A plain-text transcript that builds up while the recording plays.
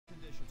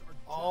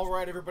All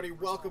right, everybody,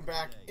 welcome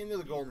back into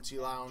the Golden Tee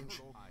Lounge.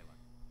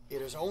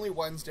 It is only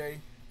Wednesday,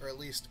 or at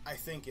least I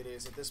think it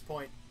is at this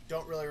point.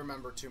 Don't really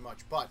remember too much,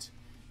 but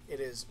it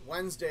is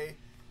Wednesday.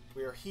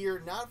 We are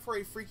here not for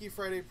a Freaky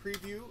Friday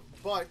preview,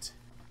 but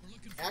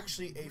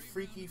actually a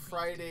Freaky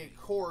Friday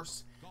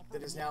course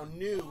that is now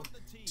new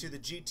to the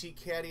GT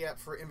Caddy app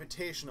for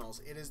invitationals.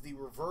 It is the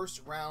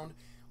reverse round,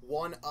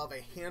 one of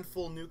a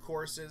handful new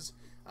courses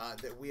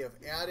that we have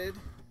added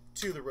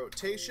to the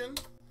rotation.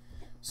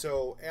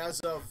 So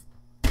as of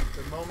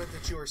the moment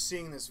that you are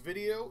seeing this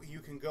video, you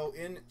can go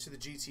into the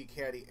GT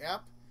Caddy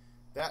app.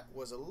 That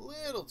was a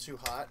little too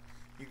hot.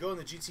 You go in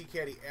the GT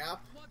Caddy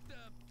app,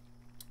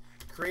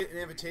 create an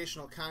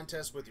invitational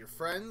contest with your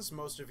friends.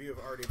 Most of you have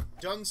already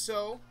done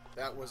so.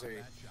 That was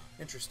a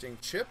interesting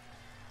chip.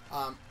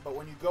 But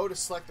when you go to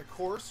select the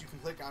course, you can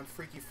click on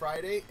Freaky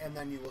Friday, and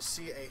then you will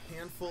see a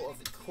handful of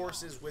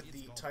courses with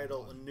the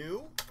title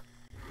New.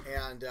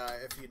 And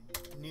if you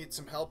need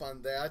some help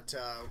on that,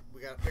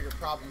 we got bigger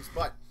problems.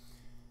 But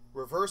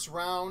reverse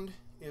round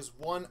is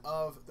one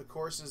of the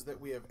courses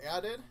that we have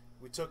added.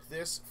 We took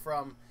this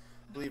from,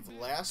 I believe,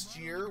 last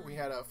year. We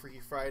had a Freaky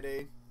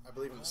Friday, I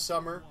believe, in the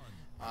summer.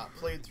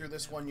 Played through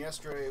this one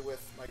yesterday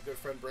with my good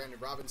friend Brandon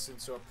Robinson,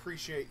 so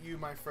appreciate you,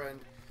 my friend.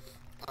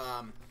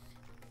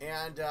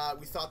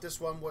 We thought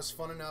this one was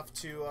fun enough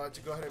to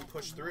go ahead and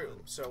push through.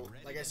 So,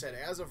 like I said,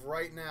 as of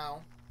right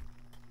now,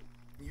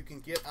 you can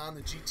get on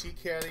the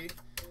GT Caddy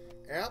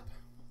app,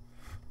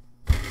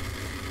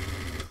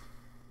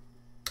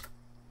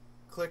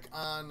 click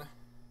on,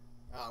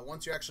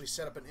 once you actually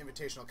set up an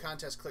invitational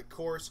contest, click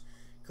course,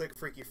 click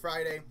Freaky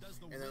Friday,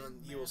 and then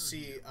you will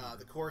see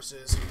the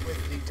courses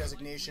with the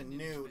designation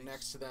New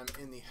next to them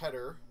in the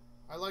header.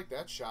 I like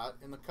that shot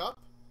in the cup.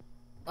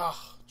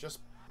 Ah, just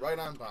right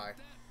on by.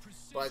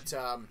 But,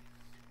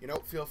 you know,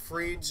 feel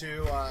free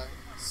to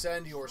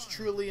send yours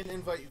truly an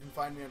invite. You can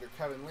find me under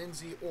Kevin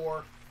Lindsay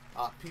or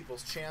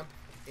People's Champ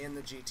in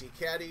the GT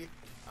Caddy.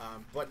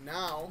 But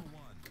now,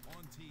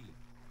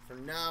 for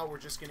now, we're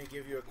just going to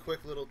give you a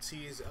quick little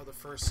tease of the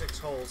first 6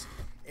 holes.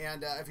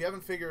 And if you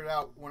haven't figured it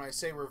out, when I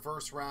say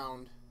reverse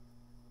round,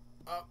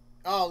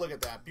 oh, look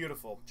at that.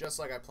 Beautiful. Just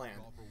like I planned.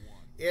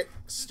 It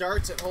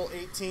starts at hole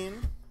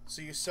 18.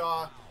 So you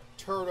saw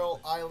Turtle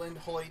Island,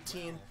 hole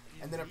 18,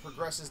 and then it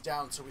progresses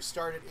down. So we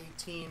start at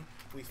 18.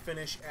 We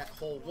finish at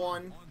hole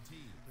 1.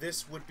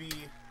 This would be,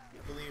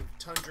 I believe,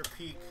 Tundra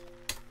Peak.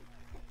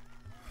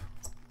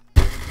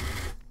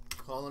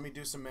 Well, let me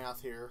do some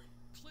math here.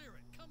 Clear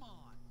it, come on.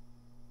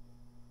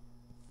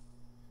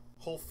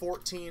 Hole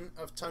 14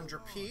 of Tundra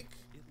Peak.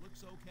 It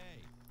looks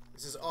okay.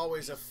 This is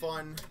always a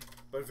fun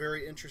but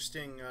very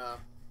interesting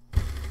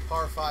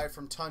par 5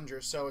 from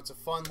Tundra, so it's a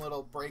fun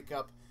little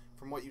breakup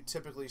from what you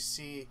typically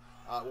see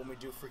when we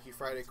do Freaky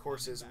Friday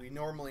courses. We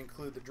normally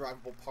include the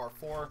drivable par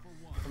 4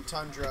 from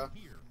Tundra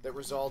that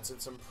results in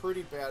some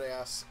pretty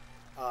badass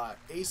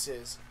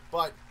aces,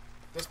 but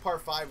this par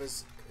 5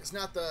 is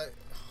not the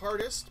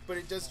hardest, but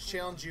it does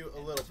challenge you a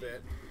little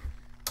bit.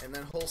 And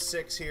then hole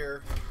 6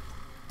 here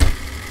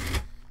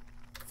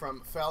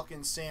from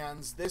Falcon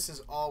Sands. This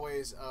is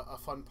always a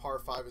fun par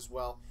 5 as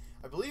well.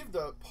 I believe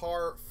the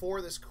par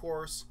for this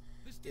course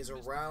is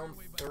around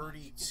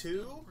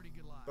 32,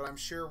 but I'm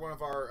sure one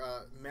of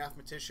our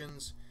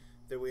mathematicians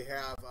that we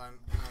have on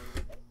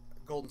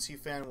Golden Tee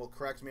Fan will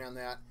correct me on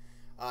that.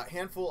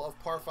 Handful of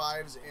par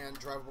 5s and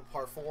drivable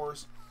par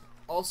 4s.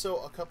 Also,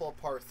 a couple of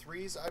par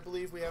 3s, I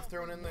believe, we have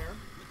thrown in there.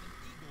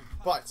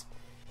 But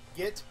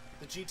get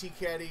the GT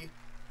Caddy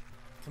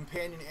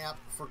companion app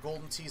for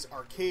Golden Tee's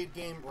arcade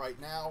game right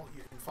now.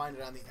 You can find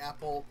it on the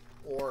Apple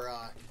or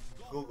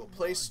Google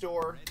Play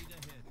Store.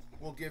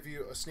 We'll give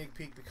you a sneak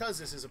peek because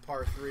this is a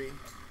par 3.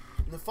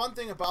 And the fun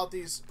thing about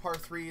these par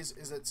 3s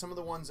is that some of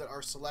the ones that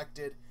are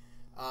selected,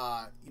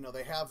 you know,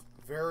 they have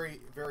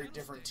very, very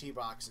different tee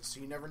boxes,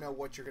 so you never know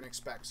what you're going to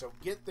expect. So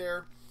get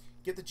there,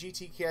 get the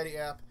GT Caddy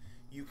app.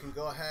 You can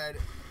go ahead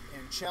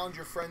and challenge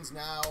your friends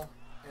now.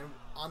 And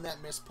on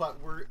that miss putt,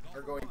 we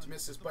are going to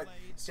miss this. But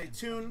stay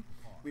tuned.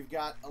 We've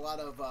got a lot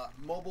of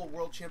mobile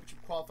World Championship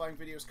qualifying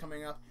videos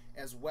coming up,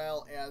 as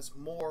well as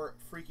more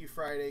Freaky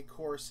Friday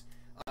course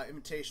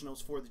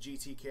invitationals for the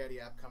GT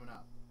Caddy app coming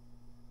up.